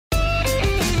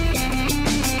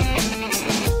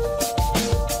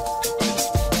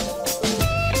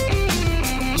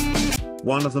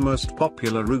One of the most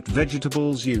popular root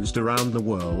vegetables used around the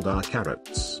world are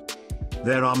carrots.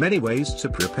 There are many ways to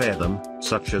prepare them,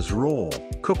 such as raw,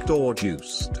 cooked or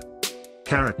juiced.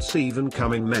 Carrots even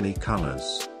come in many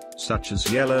colors, such as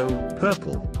yellow,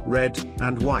 purple, red,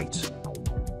 and white.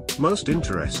 Most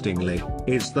interestingly,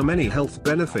 is the many health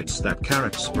benefits that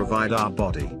carrots provide our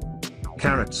body.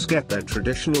 Carrots get their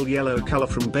traditional yellow color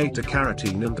from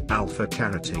beta-carotene and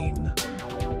alpha-carotene.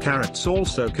 Carrots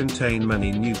also contain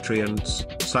many nutrients,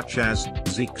 such as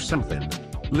zeaxanthin,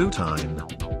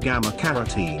 lutein,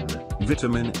 gamma-carotene,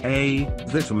 vitamin A,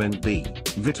 vitamin B,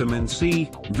 vitamin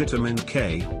C, vitamin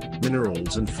K,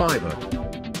 minerals and fiber.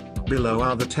 Below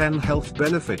are the 10 health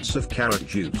benefits of carrot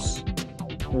juice.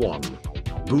 1.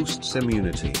 Boosts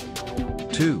immunity.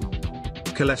 2.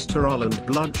 Cholesterol and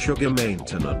blood sugar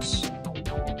maintenance.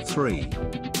 3.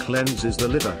 Cleanses the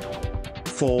liver.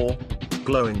 4.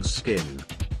 Glowing skin.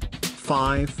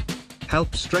 5.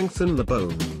 Helps strengthen the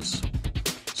bones.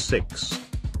 6.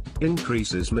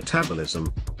 Increases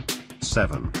metabolism.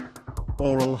 7.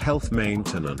 Oral health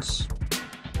maintenance.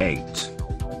 8.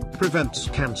 Prevents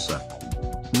cancer.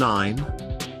 9.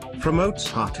 Promotes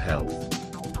heart health.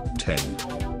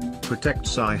 10.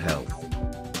 Protects eye health.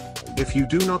 If you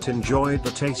do not enjoy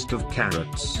the taste of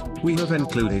carrots, we have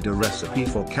included a recipe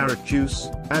for carrot juice,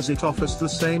 as it offers the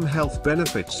same health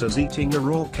benefits as eating a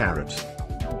raw carrot.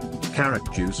 Carrot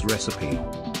juice recipe.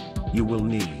 You will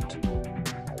need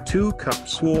 2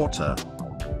 cups water,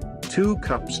 2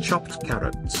 cups chopped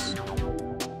carrots,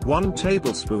 1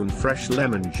 tablespoon fresh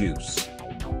lemon juice,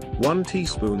 1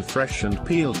 teaspoon fresh and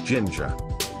peeled ginger,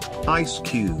 ice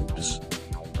cubes.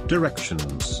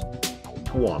 Directions.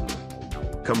 1.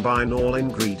 Combine all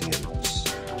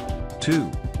ingredients.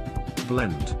 2.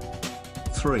 Blend.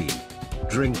 3.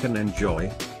 Drink and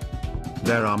enjoy.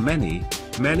 There are many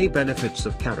benefits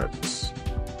of carrots.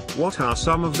 What are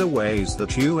some of the ways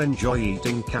that you enjoy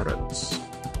eating carrots?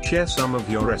 Share some of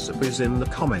your recipes in the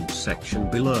comment section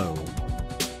below.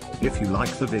 If you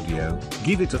like the video,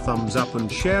 give it a thumbs up and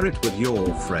share it with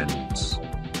your friends.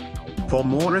 For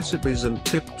more recipes and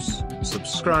tips,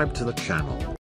 subscribe to the channel.